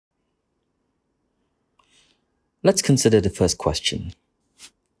Let's consider the first question.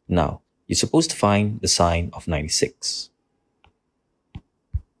 Now, you're supposed to find the sine of 96.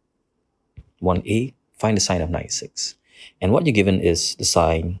 1a, find the sine of 96. And what you're given is the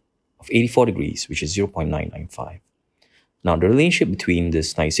sine of 84 degrees, which is 0.995. Now, the relationship between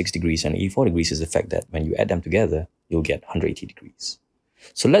this 96 degrees and 84 degrees is the fact that when you add them together, you'll get 180 degrees.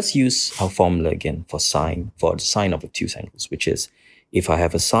 So let's use our formula again for the sine of obtuse angles, which is if I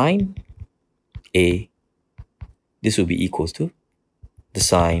have a sine A, this will be equals to the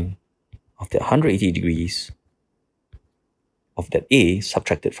sine of the 180 degrees of that A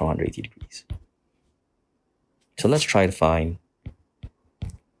subtracted from 180 degrees. So let's try to find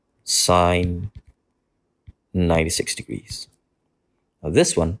sine 96 degrees. Now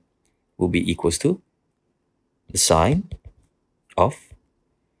this one will be equals to the sine of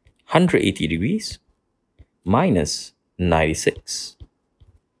 180 degrees minus 96,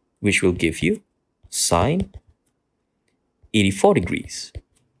 which will give you sine 84 degrees,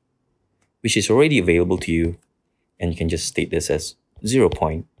 which is already available to you, and you can just state this as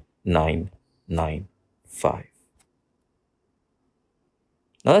 0.995.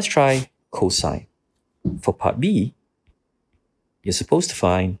 Now let's try cosine. For part B, you're supposed to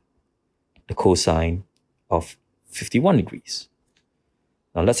find the cosine of 51 degrees.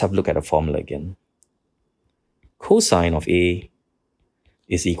 Now let's have a look at the formula again. Cosine of A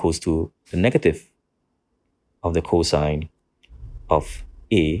is equals to the negative of the cosine of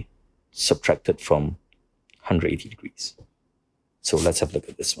A subtracted from 180 degrees. So let's have a look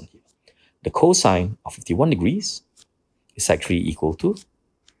at this one here. The cosine of 51 degrees is actually equal to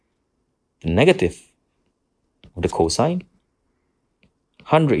the negative of the cosine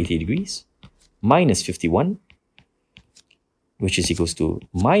 180 degrees minus 51, which is equals to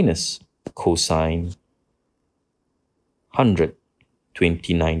minus cosine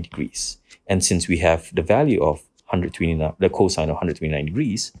 129 degrees. And since we have the value of 129, the cosine of 129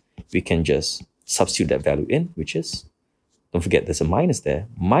 degrees, we can just substitute that value in, which is, don't forget there's a minus there,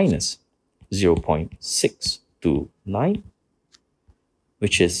 minus 0.629,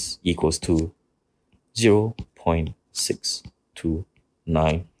 which is equals to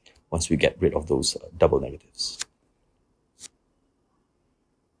 0.629 once we get rid of those double negatives.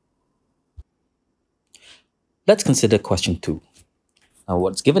 Let's consider question 2. Now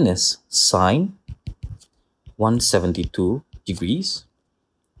what's given is sine 172 degrees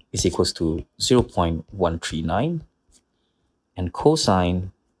is equals to 0.139 and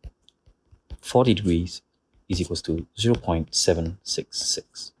cosine 40 degrees is equals to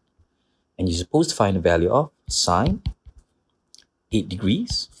 0.766. And you're supposed to find the value of sine 8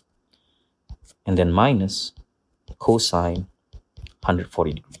 degrees and then minus cosine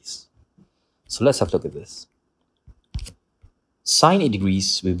 140 degrees. So let's have a look at this. Sine 8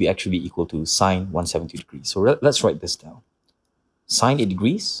 degrees will be actually equal to sine 170 degrees. So let's write this down. Sine 8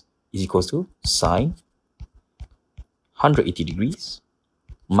 degrees is equals to sine 180 degrees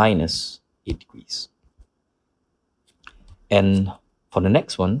minus 8 degrees. And for the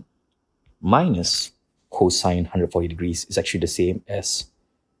next one, minus cosine 140 degrees is actually the same as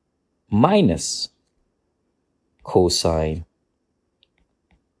minus cosine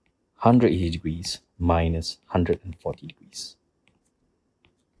 180 degrees minus 140 degrees.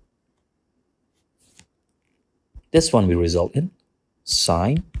 This one will result in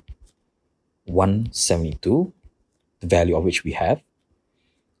sine 172, the value of which we have.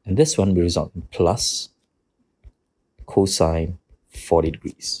 And this one will result in plus cosine 40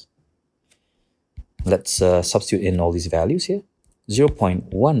 degrees. Let's substitute in all these values here.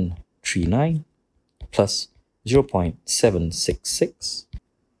 0.139 plus 0.766,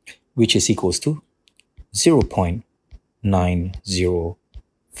 which is equals to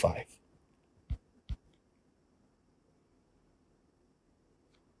 0.905.